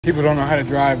People don't know how to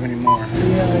drive anymore.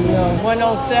 Yeah.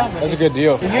 107. That's a good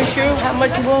deal. Are you sure how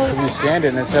much it was? We scanned it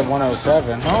and it said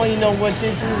 107. I don't even know what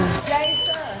this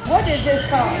is. What is this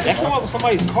car? That came out with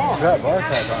somebody's car. What's that bar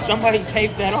tag on? Somebody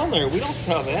taped that on there. We don't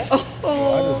sell that. I just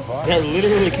bought it. That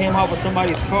literally came out with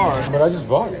somebody's car. But I just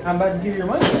bought it. I'm about to give you your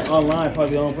money back. Online,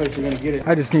 probably the only place you're gonna get it.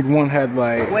 I just need one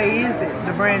headlight. Where is it?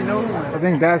 The brand new one. I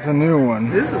think that's a new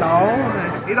one. This is the old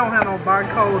one. It don't have no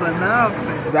barcode or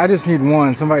nothing. I just need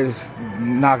one. Somebody just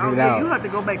knocked it Yeah, you out. have to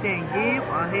go back there and give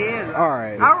a head.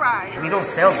 Alright. Alright. We don't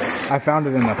sell this. I found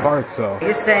it in the park, so.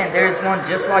 You're saying there's one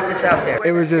just like this out there.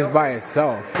 It was just by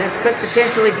itself. This could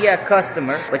potentially be a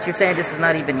customer, but you're saying this is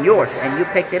not even yours, and you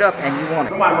picked it up and you want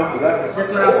it.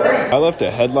 That's what I'm saying. I left a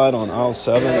headlight on aisle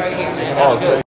 7. Right here, man. Oh, okay.